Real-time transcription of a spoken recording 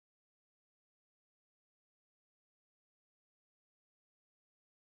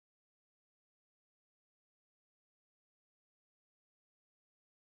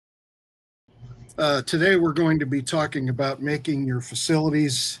Today we're going to be talking about making your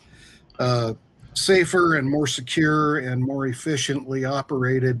facilities uh, safer and more secure and more efficiently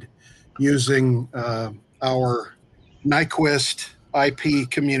operated using our Nyquist IP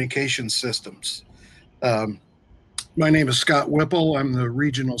communication systems. Um, my name is Scott Whipple. I'm the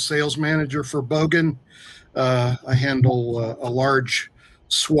regional sales manager for Bogen. I handle a large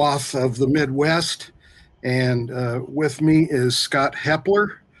swath of the Midwest, and with me is Scott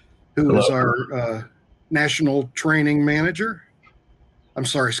Hepler, who is Hello. our national training manager. I'm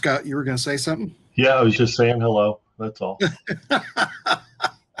sorry, Scott, you were going to say something? Yeah, I was just saying hello. That's all.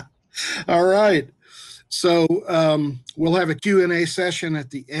 All right. So we'll have a Q&A session at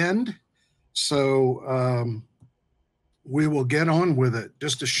the end. So we will get on with it.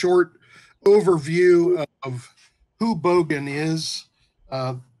 Just a short overview of who Bogen is.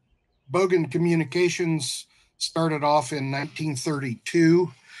 Uh, Bogen Communications started off in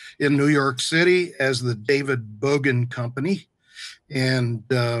 1932 in New York City as the David Bogen Company, and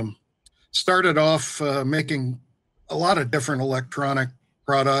started off making a lot of different electronic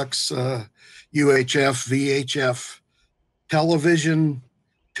products, UHF, VHF, television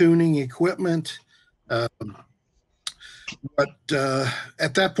tuning equipment. Uh, but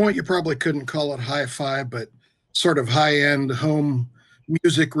at that point, you probably couldn't call it hi-fi, but sort of high-end home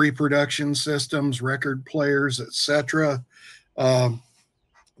music reproduction systems, record players, etc. Um,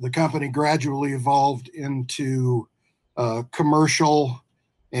 the company gradually evolved into commercial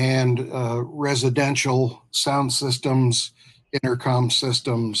and residential sound systems, intercom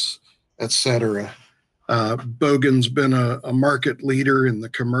systems, etc. Bogen's been a market leader in the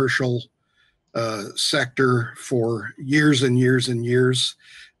commercial sector for years and years and years.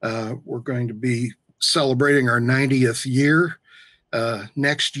 We're going to be celebrating our 90th year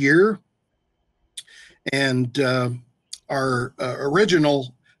next year. And our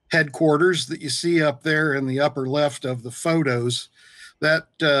original headquarters that you see up there in the upper left of the photos, that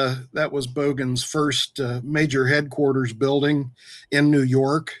was Bogen's first major headquarters building in New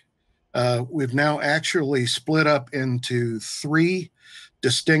York. We've now actually split up into three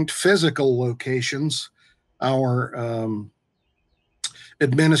distinct physical locations. Our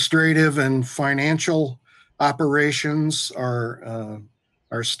administrative and financial operations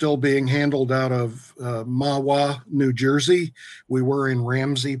are still being handled out of Mahwah, New Jersey. We were in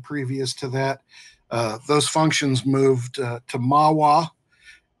Ramsey previous to that. Those functions moved to Mahwah,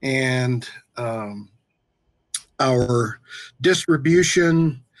 and our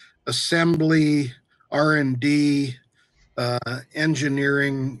distribution, assembly, R&D,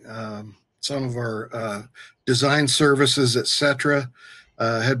 engineering, some of our design services, etc.,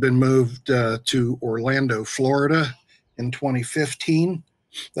 had been moved to Orlando, Florida in 2015.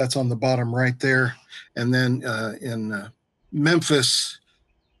 That's on the bottom right there. And then in Memphis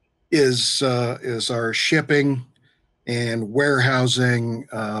is our shipping and warehousing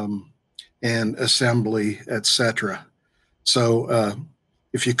and assembly, etc. So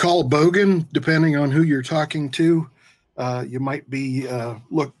if you call Bogen, depending on who you're talking to, you might be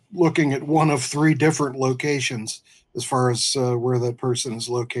looking at one of three different locations as far as where that person is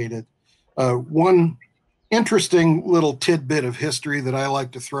located. One interesting little tidbit of history that I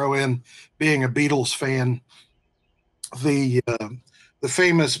like to throw in, being a Beatles fan, the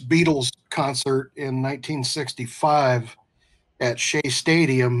famous Beatles concert in 1965 at Shea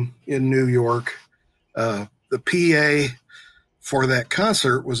Stadium in New York. The PA for that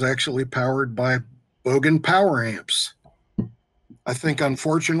concert was actually powered by Bogen power amps. I think,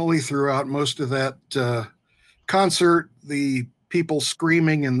 unfortunately, throughout most of that concert, the people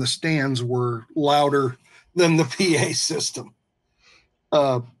screaming in the stands were louder than the PA system.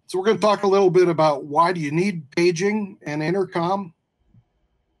 So we're going to talk a little bit about why do you need paging and intercom,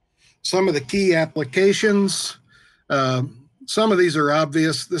 some of the key applications. Some of these are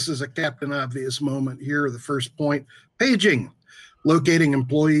obvious. This is a Captain Obvious moment here. The first point, paging, locating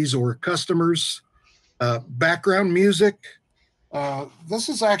employees or customers. Background music. This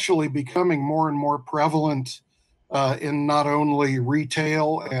is actually becoming more and more prevalent in not only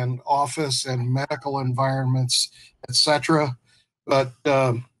retail and office and medical environments, etc., but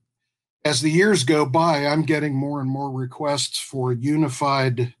as the years go by, I'm getting more and more requests for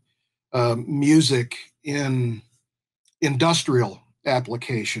unified music in industrial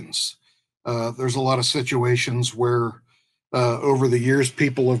applications. There's a lot of situations where over the years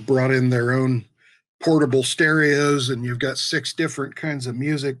people have brought in their own portable stereos, and you've got 6 different kinds of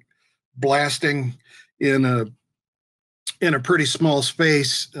music blasting in a pretty small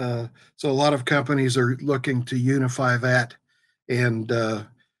space. So a lot of companies are looking to unify that and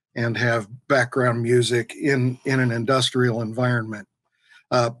have background music in an industrial environment.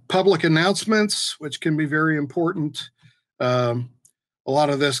 Public announcements, which can be very important. A lot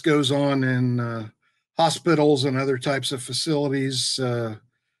of this goes on in hospitals and other types of facilities,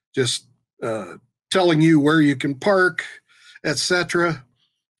 just telling you where you can park, etc.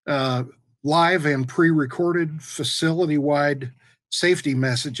 Live and pre-recorded facility-wide safety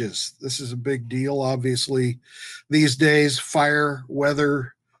messages. This is a big deal, obviously, these days. Fire,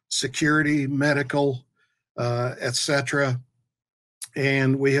 weather, security, medical, etc.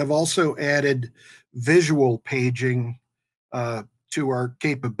 And we have also added visual paging to our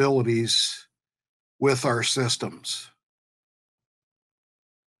capabilities with our systems.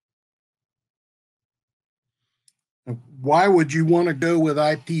 Why would you want to go with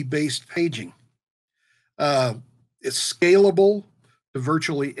IP-based paging? It's scalable to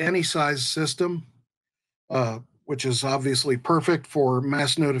virtually any size system, which is obviously perfect for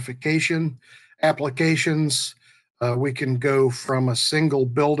mass notification applications. We can go from a single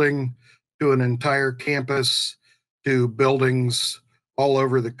building to an entire campus to buildings all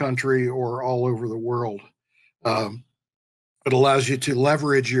over the country or all over the world. It allows you to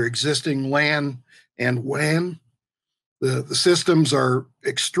leverage your existing LAN and WAN. The systems are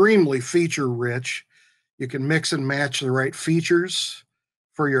extremely feature rich. You can mix and match the right features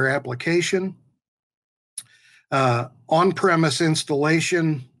for your application. On-premise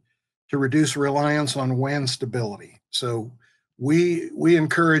installation to reduce reliance on WAN stability. So we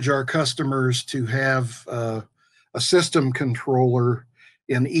encourage our customers to have a system controller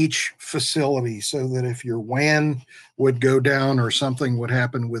in each facility so that if your WAN would go down or something would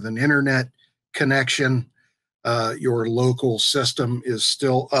happen with an internet connection, your local system is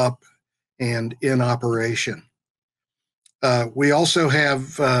still up and in operation. We also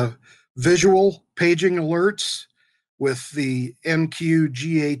have visual paging alerts with the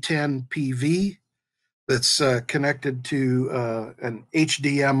NQ-GA10PV that's connected to an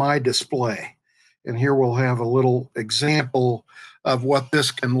HDMI display. And here we'll have a little example of what this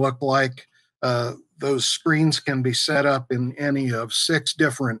can look like. Those screens can be set up in any of 6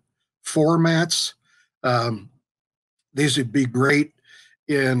 different formats. These would be great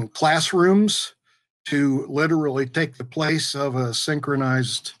in classrooms to literally take the place of a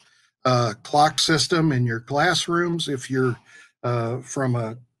synchronized clock system in your classrooms. If you're from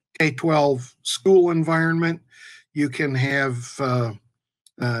a K-12 school environment, you can have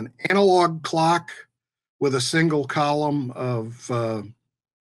an analog clock with a single column of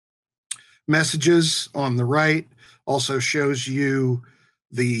messages on the right. Also shows you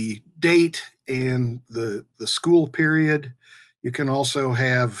the date and the school period. You can also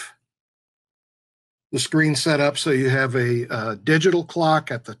have the screen set up so you have a digital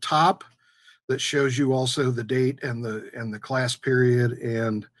clock at the top that shows you also the date and the class period,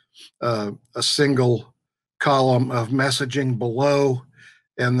 and a single column of messaging below,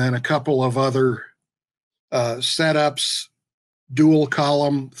 and then a couple of other setups: dual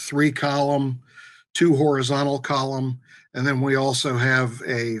column, 3 column, 2 horizontal column, and then we also have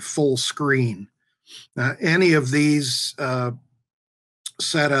a full screen. Any of these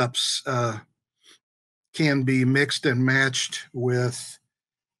setups can be mixed and matched with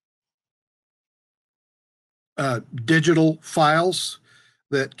digital files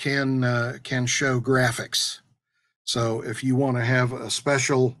that can show graphics. So if you want to have a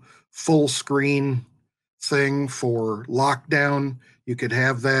special full screen thing for lockdown, you could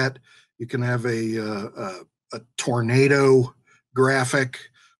have that. You can have a tornado graphic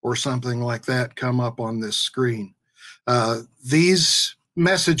or something like that come up on this screen. These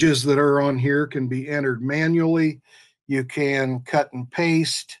messages that are on here can be entered manually. You can cut and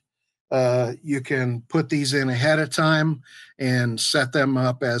paste. You can put these in ahead of time and set them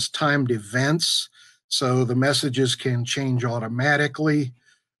up as timed events, so the messages can change automatically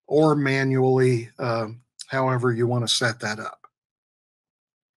or manually, however you want to set that up.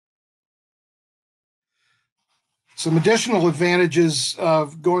 Some additional advantages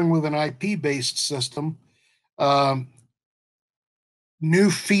of going with an IP-based system.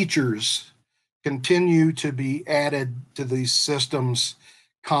 New features continue to be added to these systems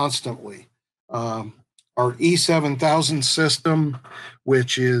constantly. Our E7000 system,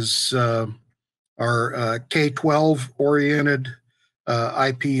 which is our K-12 oriented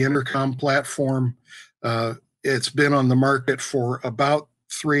IP intercom platform, it's been on the market for about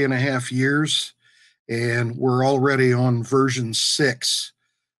 3.5 years, and we're already on version 6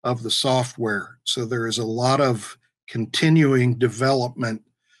 of the software. So there is a lot of continuing development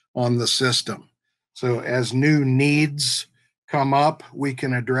on the system. So as new needs come up, we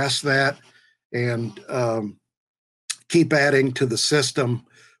can address that and keep adding to the system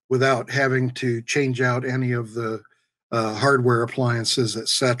without having to change out any of the hardware appliances,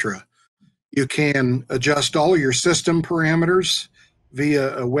 etc. You can adjust all your system parameters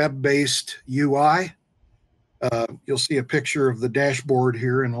via a web-based UI. You'll see a picture of the dashboard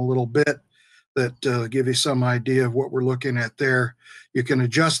here in a little bit that give you some idea of what we're looking at there. You can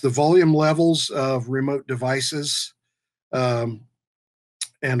adjust the volume levels of remote devices, um,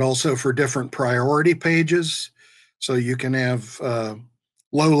 and also for different priority pages. So you can have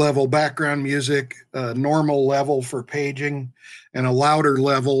low-level background music, normal level for paging, and a louder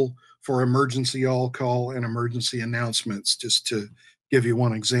level for emergency all-call and emergency announcements, just to give you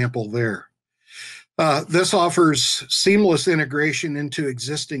one example there. This offers seamless integration into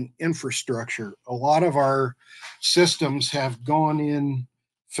existing infrastructure. A lot of our systems have gone in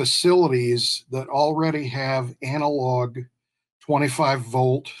facilities that already have analog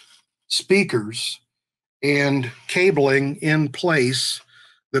 25-volt speakers and cabling in place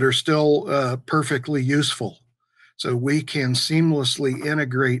that are still perfectly useful. So we can seamlessly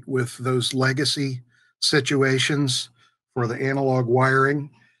integrate with those legacy situations for the analog wiring.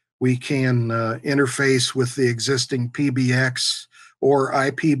 We can interface with the existing PBX or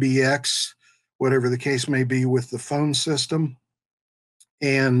IPBX, whatever the case may be, with the phone system.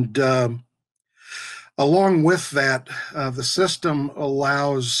 And along with that, the system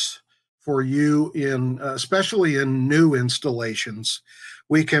allows for you in, especially in new installations,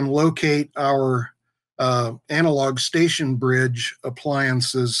 we can locate our analog station bridge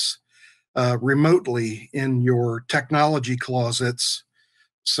appliances remotely in your technology closets,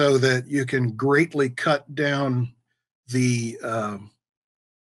 so that you can greatly cut down the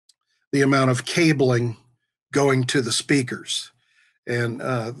amount of cabling going to the speakers. And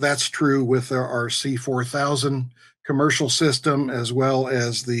that's true with our C4000 commercial system, as well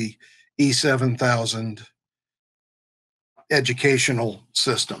as the E7000 educational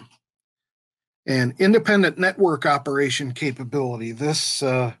system. And independent network operation capability.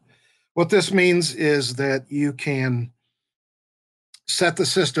 What this means is that you can set the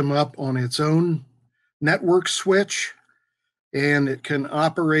system up on its own network switch, and it can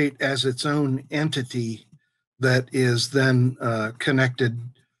operate as its own entity that is then connected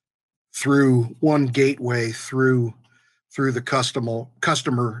through one gateway through the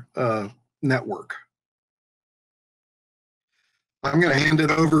customer network. I'm going to hand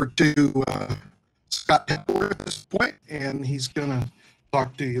it over to Scott Tepper at this point, and he's going to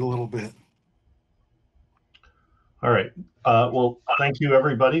talk to you a little bit. All right. Well, thank you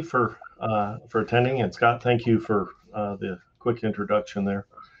everybody for attending, and Scott, thank you for the quick introduction there.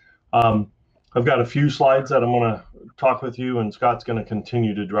 I've got a few slides that I'm going to talk with you, and Scott's going to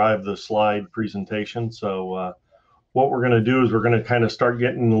continue to drive the slide presentation. So what we're going to do is we're going to kind of start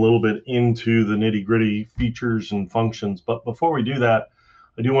getting a little bit into the nitty-gritty features and functions. But before we do that,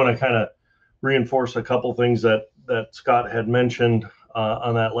 I do want to kind of reinforce a couple things that Scott had mentioned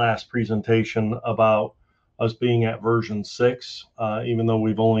on that last presentation about us being at version 6, even though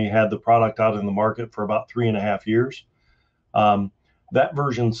we've only had the product out in the market for about 3.5 years. That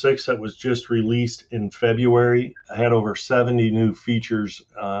version 6 that was just released in February had over 70 new features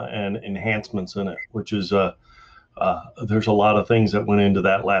and enhancements in it, which is there's a lot of things that went into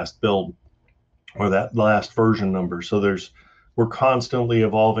that last build or that last version number. So we're constantly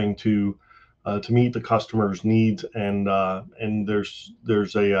evolving to meet the customer's needs, and there's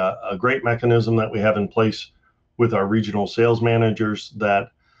a great mechanism that we have in place with our regional sales managers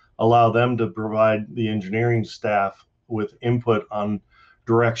that allow them to provide the engineering staff with input on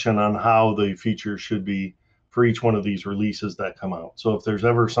direction on how the features should be for each one of these releases that come out. So if there's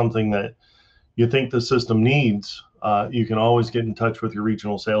ever something that you think the system needs, you can always get in touch with your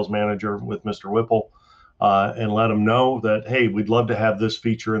regional sales manager, with Mr. Whipple, and let them know that, hey, we'd love to have this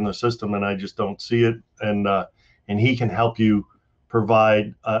feature in the system and I just don't see it. And he can help you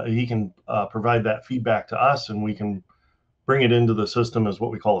provide that feedback to us, and we can bring it into the system as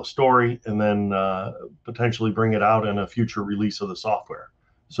what we call a story, and then potentially bring it out in a future release of the software.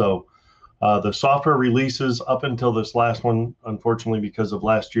 So the software releases up until this last one, unfortunately, because of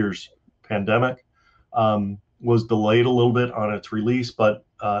last year's pandemic, was delayed a little bit on its release, but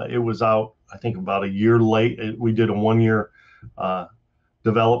it was out, I think, about a year late. We did a 1-year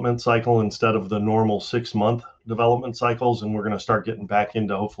development cycle instead of the normal 6-month development cycles, and we're going to start getting back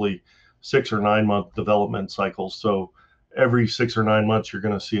into hopefully 6 or 9-month development cycles. So every 6 or 9 months, you're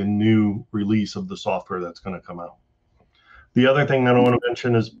going to see a new release of the software that's going to come out. The other thing that I want to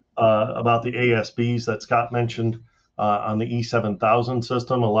mention is about the ASBs that Scott mentioned on the E7000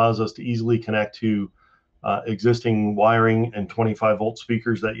 system. Allows us to easily connect to existing wiring and 25-volt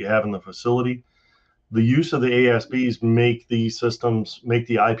speakers that you have in the facility. The use of the ASBs make the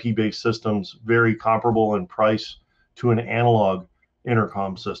IP-based systems very comparable in price to an analog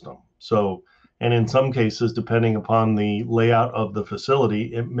intercom system. So, and in some cases, depending upon the layout of the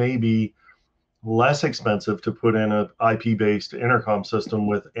facility, it may be less expensive to put in an IP-based intercom system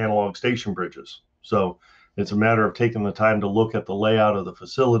with analog station bridges. So it's a matter of taking the time to look at the layout of the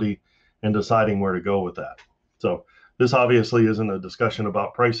facility and deciding where to go with that. So this obviously isn't a discussion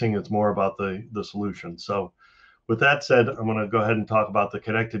about pricing, it's more about the solution. So with that said, I'm going to go ahead and talk about the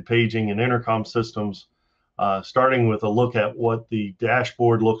connected paging and intercom systems, starting with a look at what the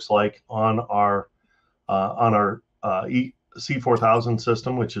dashboard looks like on our C4000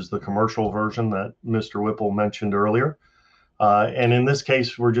 system, which is the commercial version that Mr. Whipple mentioned earlier. And in this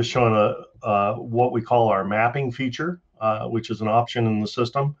case, we're just showing what we call our mapping feature, which is an option in the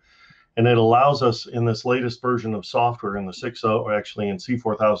system. And it allows us in this latest version of software in the 6.0, or actually in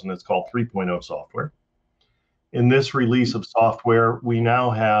C4000, it's called 3.0 software. In this release of software, we now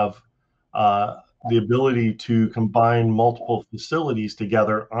have the ability to combine multiple facilities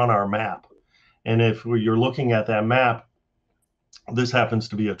together on our map. And if you're looking at that map, this happens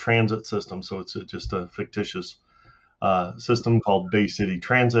to be a transit system, so it's just a fictitious system called Bay City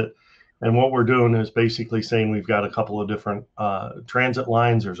Transit. And what we're doing is basically saying we've got a couple of different transit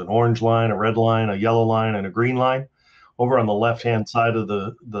lines. There's an orange line, a red line, a yellow line, and a green line. Over on the left-hand side of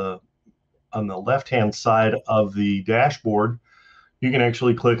the left-hand side of the dashboard, you can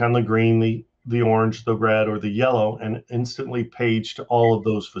actually click on the green, the orange, the red, or the yellow, and instantly page to all of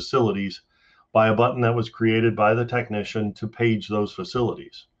those facilities by a button that was created by the technician to page those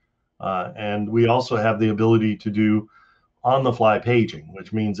facilities. And we also have the ability to do on-the-fly paging,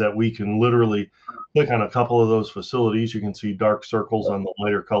 which means that we can literally click on a couple of those facilities. You can see dark circles on the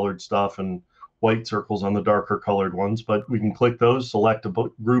lighter colored stuff and white circles on the darker colored ones, but we can click those, select a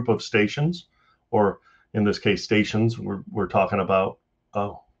group of stations, or in this case, stations. We're talking about,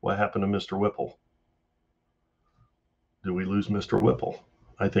 oh, what happened to Mr. Whipple? Did we lose Mr. Whipple?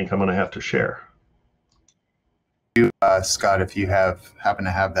 I think I'm going to have to share. Scott, if you happen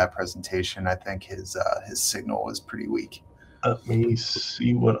to have that presentation, I think his signal is pretty weak. Let me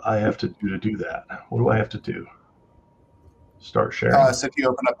see what I have to do that. What do I have to do? Start sharing? So if you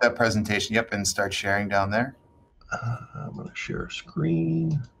open up that presentation, yep, and start sharing down there. I'm going to share a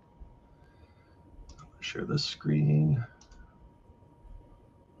screen. I'm going to share this screen.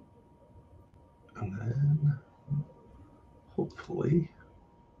 And then hopefully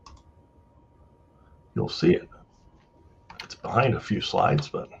you'll see it. It's behind a few slides,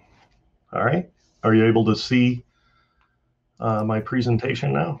 but all right. Are you able to see my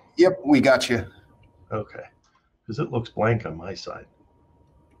presentation now? Yep, we got you. Okay, because it looks blank on my side.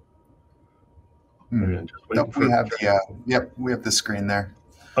 Nope, we have we have the screen there.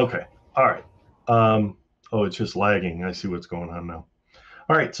 Okay, all right. Oh, it's just lagging. I see what's going on now.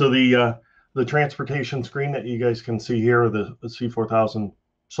 All right, so the transportation screen that you guys can see here, the C4000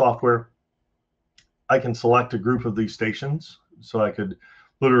 software, I can select a group of these stations. So I could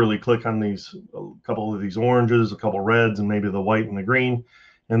literally click on a couple of these oranges, a couple reds, and maybe the white and the green.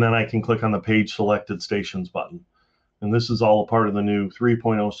 And then I can click on the page selected stations button. And this is all a part of the new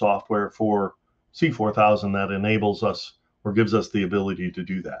 3.0 software for C4000 that enables us or gives us the ability to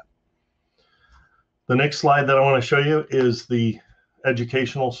do that. The next slide that I want to show you is the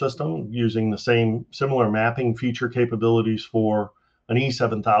educational system using the similar mapping feature capabilities for an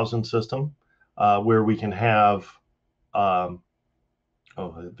E7000 system, where we can have, oh,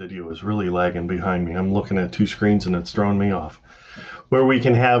 the video is really lagging behind me. I'm looking at two screens and it's throwing me off. Where we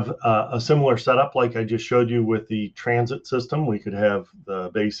can have a similar setup like I just showed you with the transit system. We could have the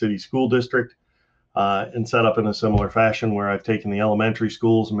Bay City School District and set up in a similar fashion where I've taken the elementary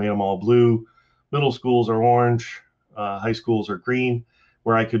schools and made them all blue. Middle schools are orange, high schools are green,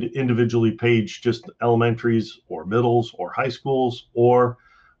 where I could individually page just elementaries or middles or high schools, or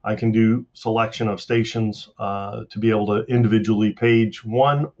I can do selection of stations to be able to individually page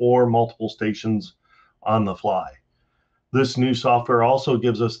one or multiple stations on the fly. This new software also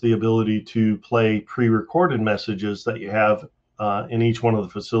gives us the ability to play pre-recorded messages that you have in each one of the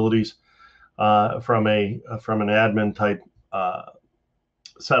facilities from an admin type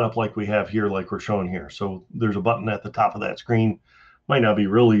setup like we have here, like we're showing here. So there's a button at the top of that screen. Might not be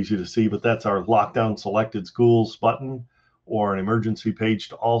real easy to see, but that's our lockdown selected schools button, or an emergency page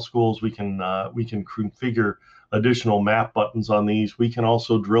to all schools. We can configure additional map buttons on these. We can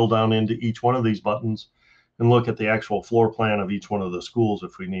also drill down into each one of these buttons and look at the actual floor plan of each one of the schools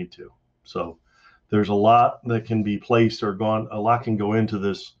if we need to. So there's a lot that can be placed or a lot can go into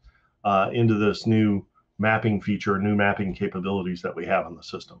this new mapping feature, new mapping capabilities that we have in the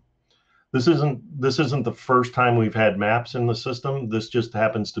system. This isn't the first time we've had maps in the system. This just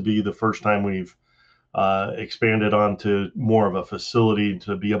happens to be the first time we've expanded onto more of a facility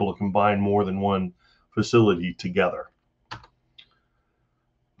to be able to combine more than one facility together.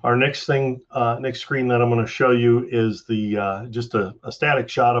 Our next thing, next screen that I'm going to show you is the just a static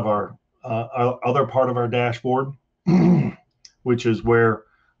shot of our other part of our dashboard, which is where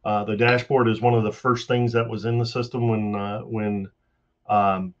the dashboard is one of the first things that was in the system when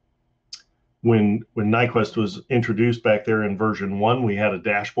Nyquist was introduced back there in version 1. We had a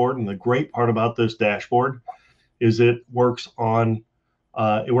dashboard, and the great part about this dashboard is it works on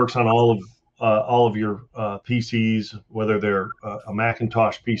all of your PCs, whether they're a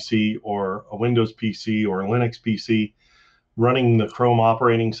Macintosh PC or a Windows PC or a Linux PC, running the Chrome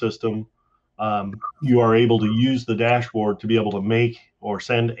operating system. You are able to use the dashboard to be able to make or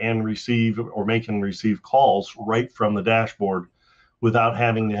send and receive or make and receive calls right from the dashboard without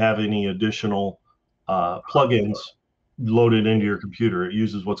having to have any additional plugins loaded into your computer. It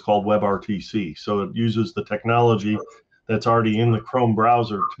uses what's called WebRTC. So it uses the technology that's already in the Chrome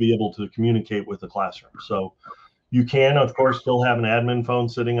browser to be able to communicate with the classroom. So you can, of course, still have an admin phone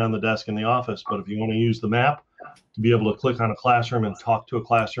sitting on the desk in the office, but if you want to use the map to be able to click on a classroom and talk to a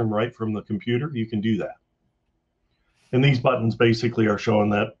classroom right from the computer, you can do that. And these buttons basically are showing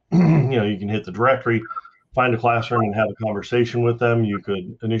that you can hit the directory, find a classroom and have a conversation with them. You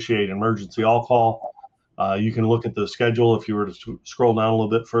could initiate an emergency all call. You can look at the schedule. If you were to scroll down a little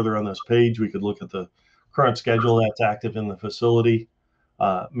bit further on this page, we could look at the current schedule that's active in the facility,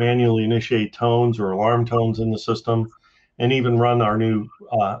 manually initiate tones or alarm tones in the system, and even run our new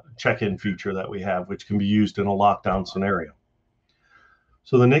check-in feature that we have, which can be used in a lockdown scenario.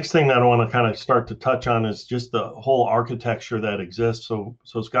 So the next thing that I want to kind of start to touch on is just the whole architecture that exists. So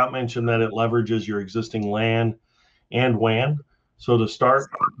Scott mentioned that it leverages your existing LAN and WAN. So to start,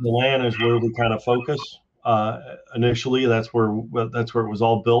 the LAN is where we kind of focus. Initially, that's where it was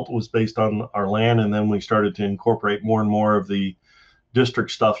all built, was based on our LAN, and then we started to incorporate more and more of the district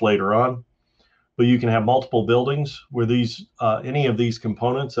stuff later on. But you can have multiple buildings where these any of these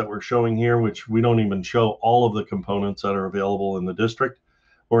components that we're showing here, which we don't even show all of the components that are available in the district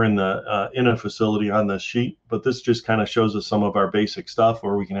or in a facility on this sheet, but this just kind of shows us some of our basic stuff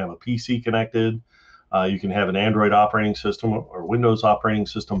where we can have a PC connected. You can have an Android operating system or Windows operating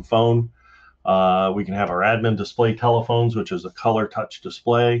system phone. We can have our admin display telephones, which is a color touch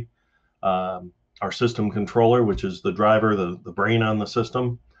display. Our system controller, which is the driver, the brain on the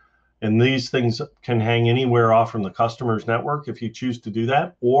system. And these things can hang anywhere off from the customer's network if you choose to do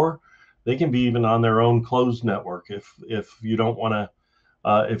that, or they can be even on their own closed network if you don't want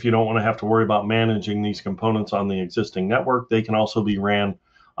to have to worry about managing these components on the existing network. They can also be ran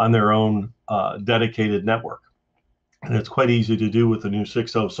on their own dedicated network. And it's quite easy to do with the new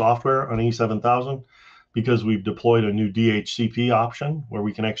 6.0 software on E7000 because we've deployed a new DHCP option where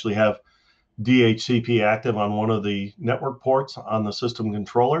we can actually have DHCP active on one of the network ports on the system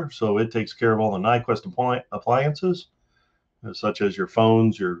controller. So it takes care of all the Nyquist appliances, such as your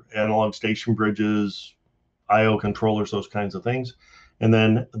phones, your analog station bridges, IO controllers, those kinds of things. And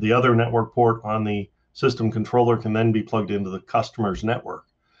then the other network port on the system controller can then be plugged into the customer's network.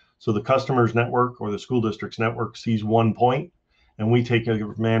 So the customer's network or the school district's network sees one point, and we take care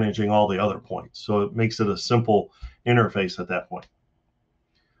of managing all the other points. So it makes it a simple interface at that point.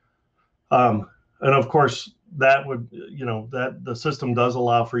 And of course, that would, that the system does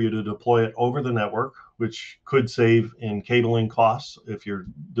allow for you to deploy it over the network, which could save in cabling costs if you're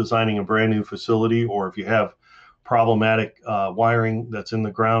designing a brand new facility, or if you have problematic wiring that's in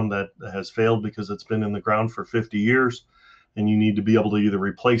the ground that has failed because it's been in the ground for 50 years. And you need to be able to either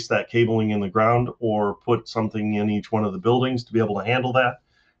replace that cabling in the ground or put something in each one of the buildings to be able to handle that.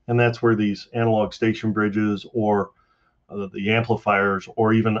 And that's where these analog station bridges or the amplifiers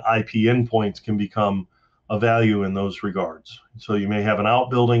or even IP endpoints can become a value in those regards. So you may have an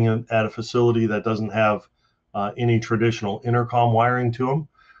outbuilding at a facility that doesn't have any traditional intercom wiring to them,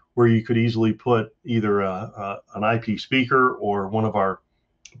 where you could easily put either an IP speaker or one of our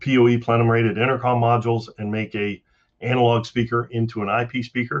PoE plenum rated intercom modules and make a analog speaker into an IP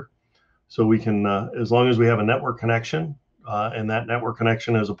speaker. So we can, as long as we have a network connection, and that network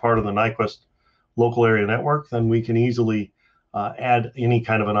connection is a part of the Nyquist local area network, then we can easily add any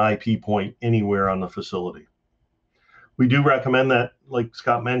kind of an IP point anywhere on the facility. We do recommend that, like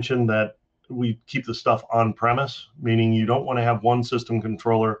Scott mentioned, that we keep the stuff on premise, meaning you don't want to have one system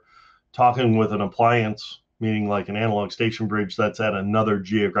controller talking with an appliance, meaning like an analog station bridge that's at another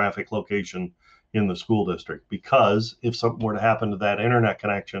geographic location in the school district, because if something were to happen to that internet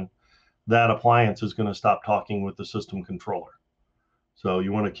connection, that appliance is going to stop talking with the system controller. So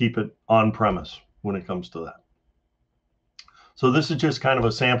you want to keep it on premise when it comes to that. So this is just kind of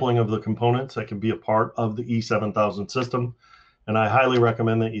a sampling of the components that can be a part of the E7000 system. And I highly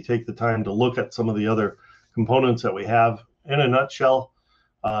recommend that you take the time to look at some of the other components that we have. In a nutshell,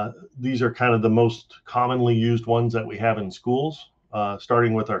 these are kind of the most commonly used ones that we have in schools,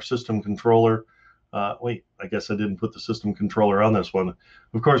 starting with our system controller. Wait, I guess I didn't put the system controller on this one.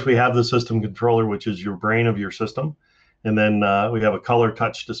 Of course, we have the system controller, which is your brain of your system. And then we have a color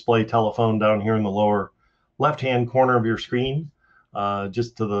touch display telephone down here in the lower left-hand corner of your screen,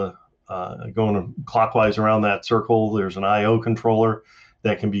 just to the going clockwise around that circle. There's an I/O controller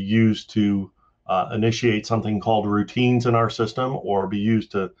that can be used to initiate something called routines in our system, or be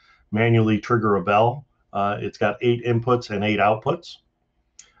used to manually trigger a bell. It's got 8 inputs and 8 outputs.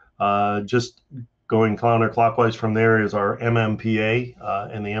 Just going counterclockwise from there is our MMPA,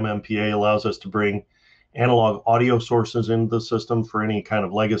 and the MMPA allows us to bring analog audio sources into the system for any kind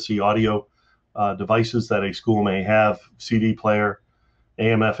of legacy audio devices that a school may have. CD player,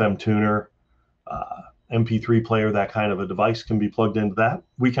 AM/FM tuner, MP3 player, that kind of a device can be plugged into that.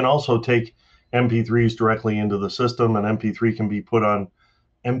 We can also take MP3s directly into the system, and MP3s can be put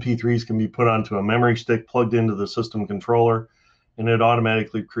onto a memory stick plugged into the system controller, and it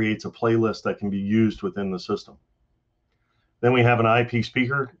automatically creates a playlist that can be used within the system. Then we have an IP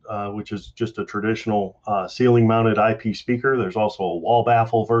speaker, which is just a traditional ceiling mounted IP speaker. There's also a wall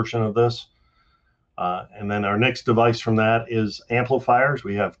baffle version of this. And then our next device from that is amplifiers.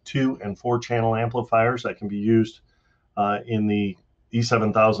 We have 2 and 4 channel amplifiers that can be used in the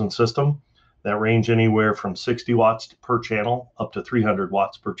E7000 system that range anywhere from 60 watts per channel up to 300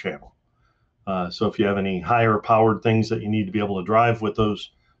 watts per channel. So if you have any higher powered things that you need to be able to drive with those,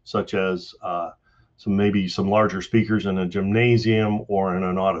 such as maybe some larger speakers in a gymnasium or in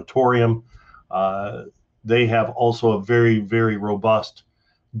an auditorium, they have also a very, very robust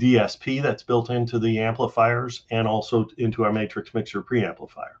DSP that's built into the amplifiers and also into our matrix mixer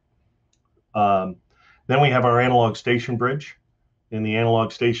preamplifier. Then we have our analog station bridge, and the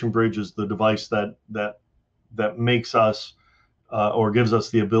analog station bridge is the device that makes us or gives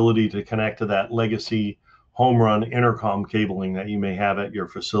us the ability to connect to that legacy home run intercom cabling that you may have at your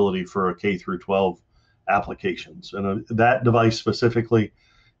facility for a K through 12 applications. And that device specifically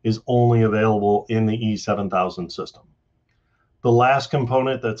is only available in the E7000 system. The last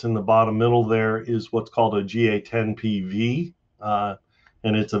component that's in the bottom middle there is what's called a GA10PV,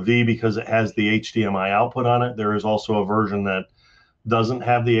 and it's a V because it has the HDMI output on it. There is also a version that doesn't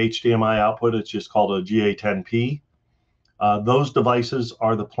have the HDMI output. It's just called a GA10P. Those devices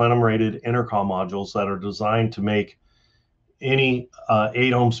are the plenum-rated intercom modules that are designed to make any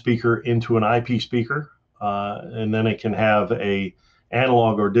 8-ohm speaker into an IP speaker, and then it can have a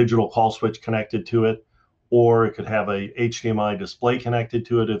analog or digital call switch connected to it, or it could have a HDMI display connected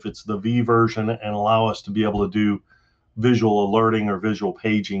to it if it's the V version, and allow us to be able to do visual alerting or visual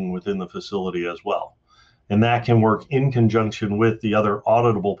paging within the facility as well. And that can work in conjunction with the other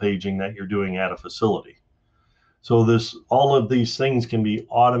auditable paging that you're doing at a facility. So all of these things can be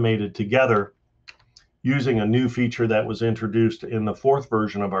automated together using a new feature that was introduced in the 4th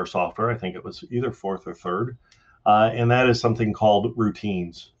version of our software. I think it was either 4th or 3rd. And that is something called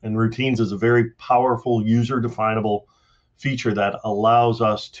routines. And routines is a very powerful user-definable feature that allows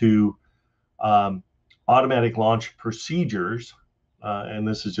us to automatic launch procedures. And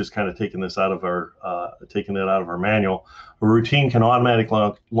this is just kind of taking it out of our manual. A routine can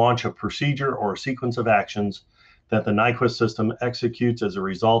automatically launch a procedure or a sequence of actions that the Nyquist system executes as a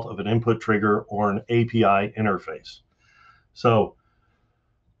result of an input trigger or an API interface. So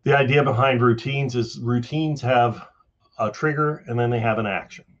the idea behind routines is routines have a trigger and then they have an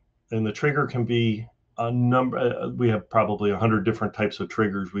action. And the trigger can be a number, we have probably 100 different types of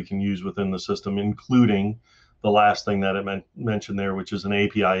triggers we can use within the system, including the last thing that I mentioned there, which is an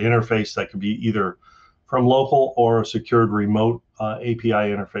API interface that could be either from local or a secured remote API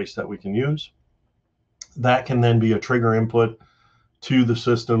interface that we can use. That can then be a trigger input to the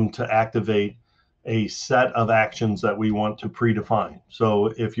system to activate a set of actions that we want to predefine.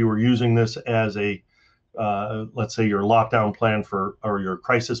 So if you were using this as a, let's say your lockdown plan or your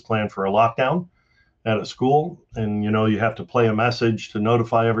crisis plan for a lockdown at a school, and you have to play a message to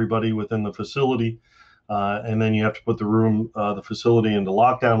notify everybody within the facility, and then you have to put the facility into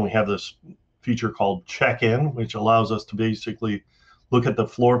lockdown. We have this feature called check-in, which allows us to basically look at the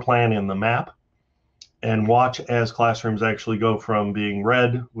floor plan and the map and watch as classrooms actually go from being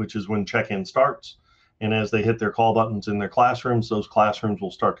red, which is when check-in starts, and as they hit their call buttons in their classrooms, those classrooms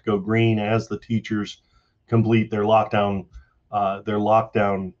will start to go green as the teachers complete their lockdown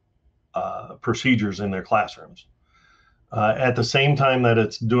procedures in their classrooms. At the same time that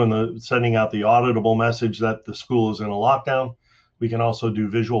it's sending out the auditable message that the school is in a lockdown, We can also do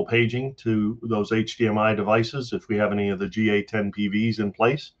visual paging to those HDMI devices. If we have any of the GA10PVs in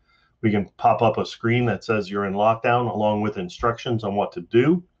place, we can pop up a screen that says you're in lockdown along with instructions on what to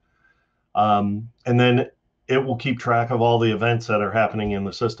do. And then it will keep track of all the events that are happening in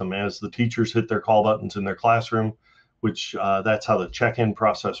the system as the teachers hit their call buttons in their classroom, which that's how the check-in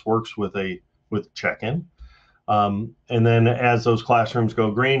process works with check-in. And then as those classrooms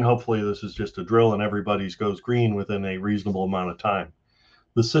go green, hopefully this is just a drill and everybody's goes green within a reasonable amount of time.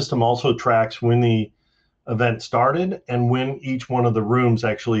 The system also tracks when the event started and when each one of the rooms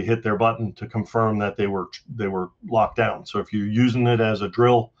actually hit their button to confirm that they were locked down. So if you're using it as a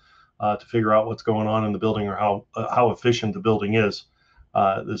drill to figure out what's going on in the building or how efficient the building is,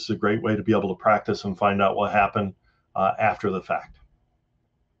 this is a great way to be able to practice and find out what happened after the fact.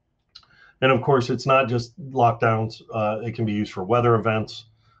 And of course, it's not just lockdowns. It can be used for weather events,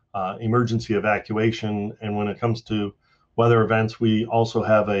 emergency evacuation. And when it comes to weather events, we also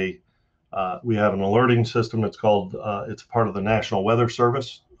have an alerting system. It's called, it's part of the National Weather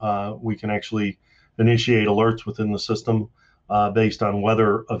Service. We can actually initiate alerts within the system based on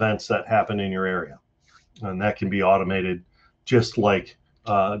weather events that happen in your area. And that can be automated just like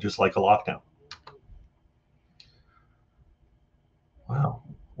a lockdown. Wow.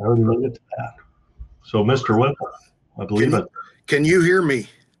 I already made it to that. So, Mr. Whipple, I believe it. Can you hear me?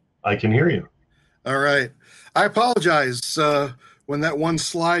 I can hear you. All right. I apologize. When that one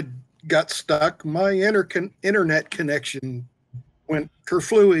slide got stuck, my internet connection went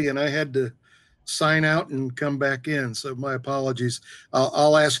kerflooey and I had to sign out and come back in. So my apologies.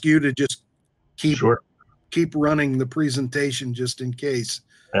 I'll ask you to just keep running the presentation just in case.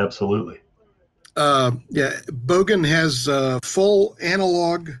 Absolutely. Yeah, Bogen has a full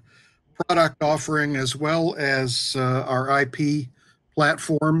analog product offering as well as our IP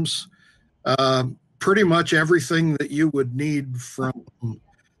platforms. Pretty much everything that you would need from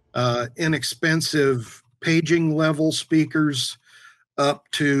inexpensive paging level speakers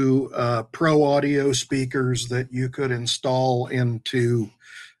up to pro audio speakers that you could install into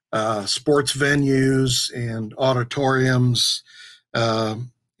sports venues and auditoriums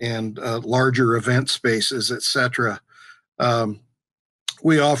and larger event spaces, etc.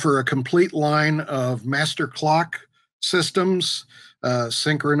 We offer a complete line of master clock systems,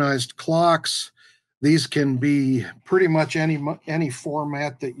 synchronized clocks. These can be pretty much any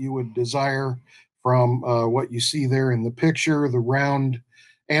format that you would desire, from what you see there in the picture, the round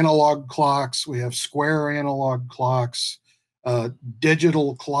analog clocks. We have square analog clocks,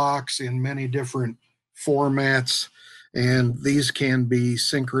 digital clocks in many different formats, and these can be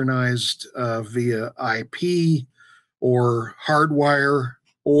synchronized via IP or hardwire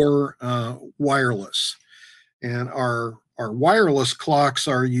or wireless. And our wireless clocks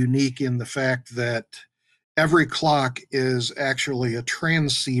are unique in the fact that every clock is actually a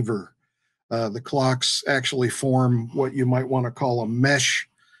transceiver. The clocks actually form what you might want to call a mesh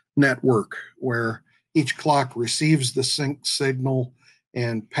network, where each clock receives the sync signal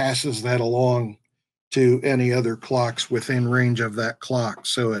and passes that along to any other clocks within range of that clock.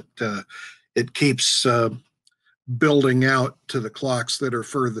 So it keeps building out to the clocks that are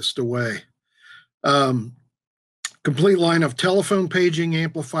furthest away. Complete line of telephone paging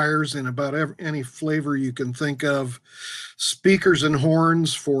amplifiers in about any flavor you can think of. Speakers and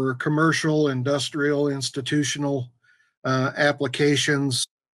horns for commercial, industrial, institutional applications,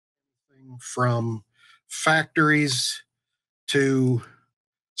 from factories to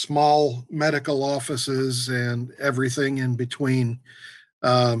small medical offices and everything in between.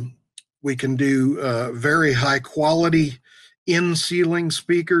 We can do very high quality in-ceiling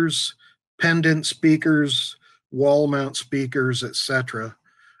speakers, pendant speakers, wall mount speakers, etc.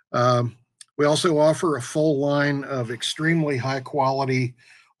 We also offer a full line of extremely high quality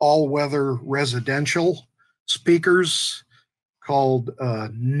all-weather residential speakers called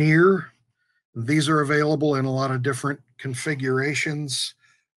NEAR. These are available in a lot of different configurations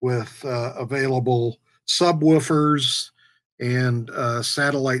with available subwoofers and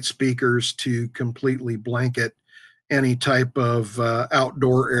satellite speakers to completely blanket any type of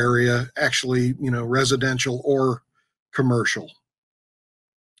outdoor area, actually, residential or commercial.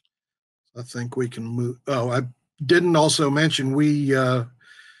 I think we can move. Oh, I didn't also mention we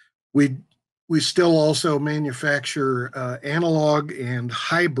still also manufacture analog and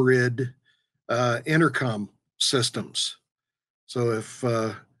hybrid intercom systems. So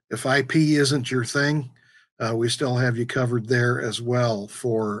if IP isn't your thing, we still have you covered there as well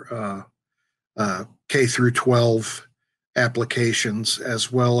for K through 12 applications,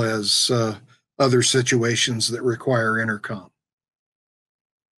 as well as other situations that require intercom.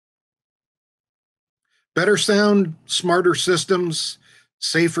 Better sound, smarter systems,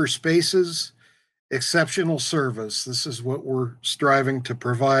 safer spaces, exceptional service. This is what we're striving to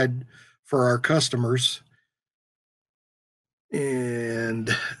provide for our customers. And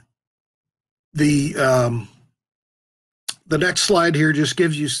the next slide here just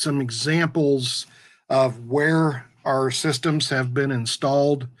gives you some examples of where our systems have been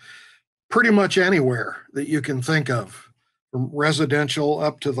installed, pretty much anywhere that you can think of, from residential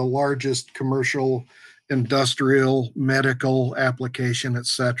up to the largest commercial, industrial, medical application,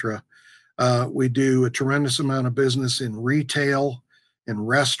 etc. We do a tremendous amount of business in retail, in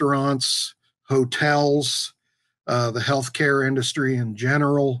restaurants, hotels, the healthcare industry in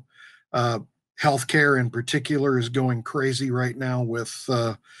general. Healthcare in particular is going crazy right now with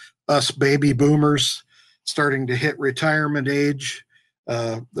us baby boomers starting to hit retirement age.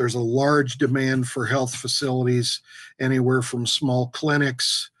 There's a large demand for health facilities, anywhere from small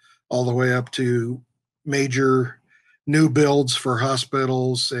clinics all the way up to major new builds for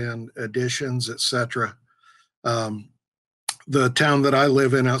hospitals and additions, etc. The town that I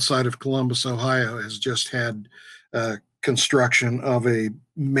live in outside of Columbus, Ohio, has just had construction of a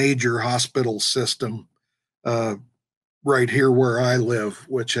major hospital system right here where I live,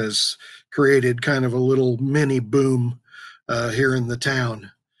 which has created kind of a little mini boom here in the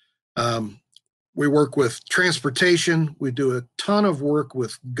town. We work with transportation. We do a ton of work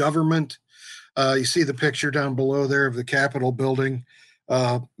with government. You see the picture down below there of the Capitol building.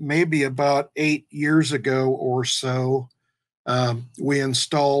 Maybe about 8 years ago or so, we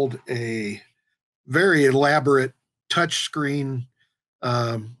installed a very elaborate touchscreen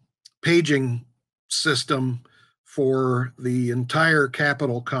paging system for the entire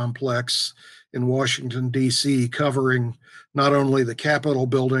Capitol complex in Washington, D.C., covering not only the Capitol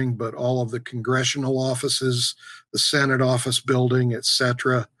building, but all of the congressional offices, the Senate office building,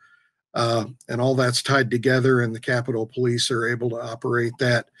 etc. And all that's tied together, and the Capitol Police are able to operate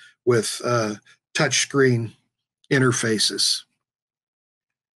that with touchscreen interfaces.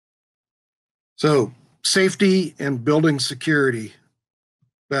 So safety and building security,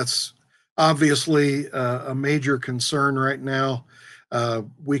 that's obviously a major concern right now.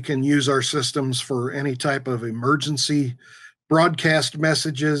 We can use our systems for any type of emergency broadcast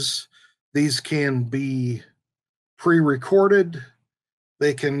messages. These can be pre-recorded,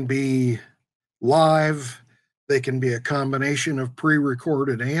 they can be live, they can be a combination of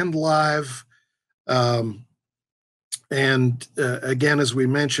pre-recorded and live. Again, as we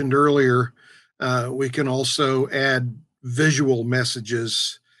mentioned earlier, we can also add visual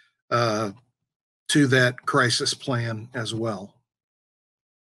messages to that crisis plan as well.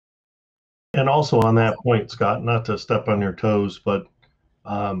 And also on that point, Scott, not to step on your toes, but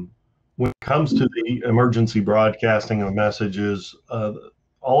when it comes to the emergency broadcasting of messages,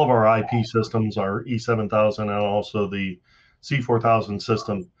 all of our IP systems, our E7000 and also the C4000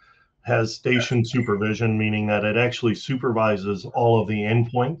 system, has station supervision, meaning that it actually supervises all of the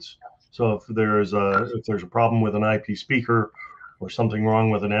endpoints. So if there's a problem with an IP speaker or something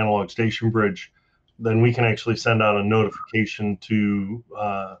wrong with an analog station bridge, then we can actually send out a notification to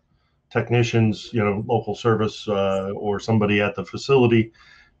technicians, local service or somebody at the facility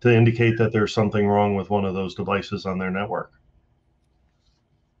to indicate that there's something wrong with one of those devices on their network.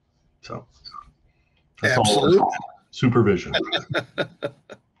 So that's absolutely all supervision.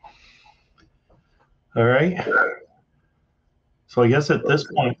 All right. So I guess at this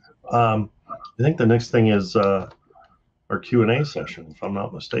point, I think the next thing is our Q&A session, if I'm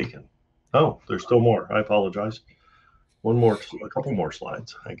not mistaken. Oh, there's still more. I apologize. A couple more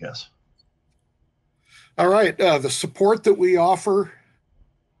slides, I guess. All right. The support that we offer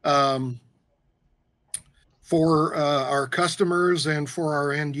for our customers and for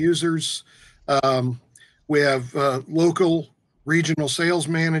our end users, we have local regional sales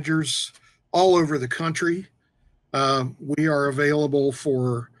managers all over the country. We are available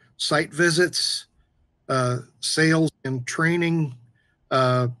for site visits, sales and training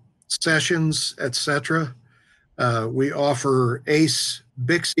sessions, etc. We offer ACE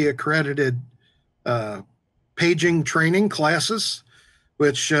Bixby accredited paging training classes,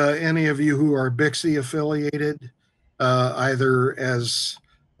 which any of you who are Bixby affiliated, either as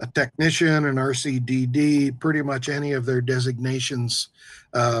a technician, an RCDD, pretty much any of their designations,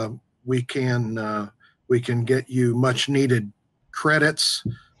 we can get you much needed credits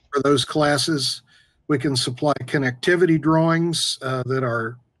for those classes. We can supply connectivity drawings that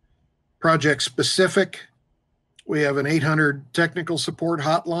are project specific. We have an 800 technical support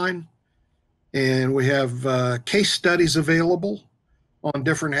hotline, and we have case studies available on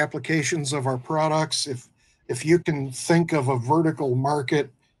different applications of our products. If you can think of a vertical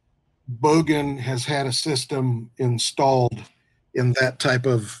market Bogen has had a system installed in that type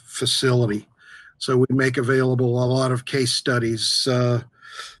of facility. So we make available a lot of case studies.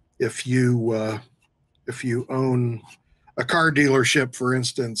 If you own a car dealership, for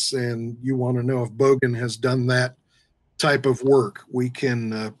instance, and you want to know if Bogen has done that type of work, we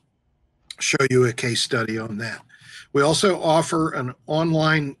can show you a case study on that. We also offer an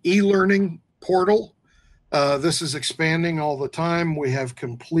online e-learning portal. This is expanding all the time. We have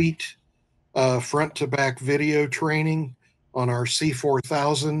complete front-to-back video training on our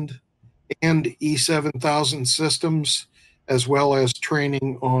C4000 and E7000 systems, as well as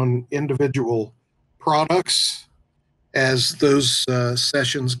training on individual products. As those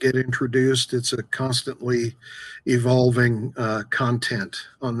sessions get introduced, it's a constantly evolving content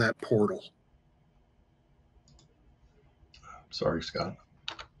on that portal. Sorry, Scott.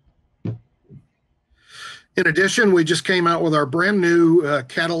 In addition, we just came out with our brand new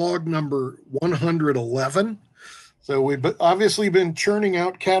catalog number 111. So we've obviously been churning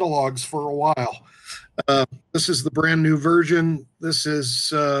out catalogs for a while. This is the brand new version. This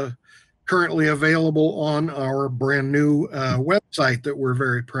is currently available on our brand new website that we're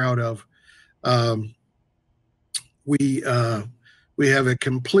very proud of. We have a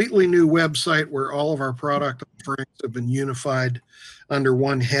completely new website where all of our product offerings have been unified under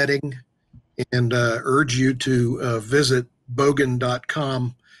one heading, and urge you to visit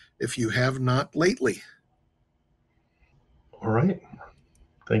bogen.com if you have not lately. All right.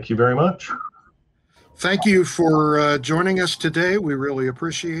 Thank you very much. Thank you for joining us today. We really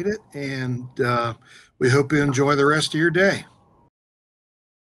appreciate it, and we hope you enjoy the rest of your day.